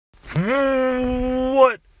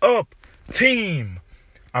What up, team?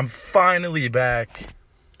 I'm finally back.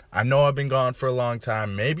 I know I've been gone for a long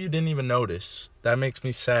time. Maybe you didn't even notice. That makes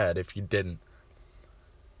me sad if you didn't.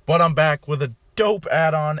 But I'm back with a dope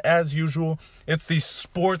add-on as usual. It's the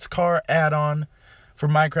sports car add-on for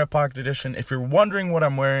Minecraft Pocket Edition. If you're wondering what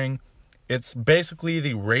I'm wearing, it's basically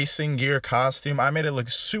the racing gear costume. I made it look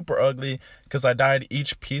super ugly because I dyed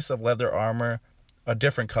each piece of leather armor a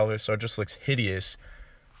different color, so it just looks hideous.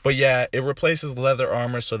 But yeah, it replaces leather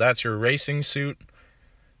armor, so that's your racing suit.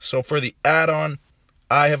 So for the add-on,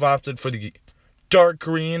 I have opted for the dark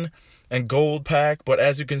green and gold pack, but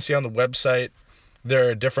as you can see on the website, there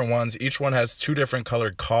are different ones. Each one has two different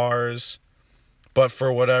colored cars, but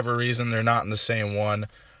for whatever reason, they're not in the same one.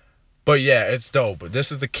 But yeah, it's dope.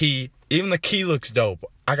 This is the key. Even the key looks dope.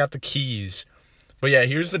 I got the keys. But yeah,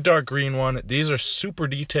 here's the dark green one. These are super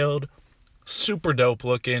detailed, super dope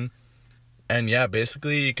looking. And yeah,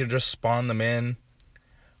 basically you can just spawn them in.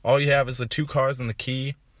 All you have is the two cars and the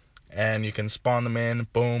key, and you can spawn them in.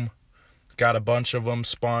 Boom. Got a bunch of them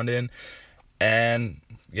spawned in. And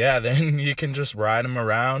yeah, then you can just ride them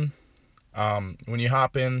around. When you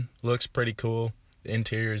hop in, looks pretty cool. The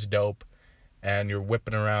interior is dope. And you're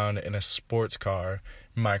whipping around in a sports car,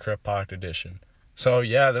 Minecraft Pocket Edition. So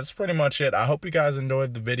yeah, that's pretty much it. I hope you guys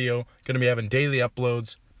enjoyed the video. Gonna be having daily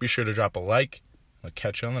uploads. Be sure to drop a like. I'll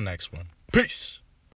catch you on the next one. Peace!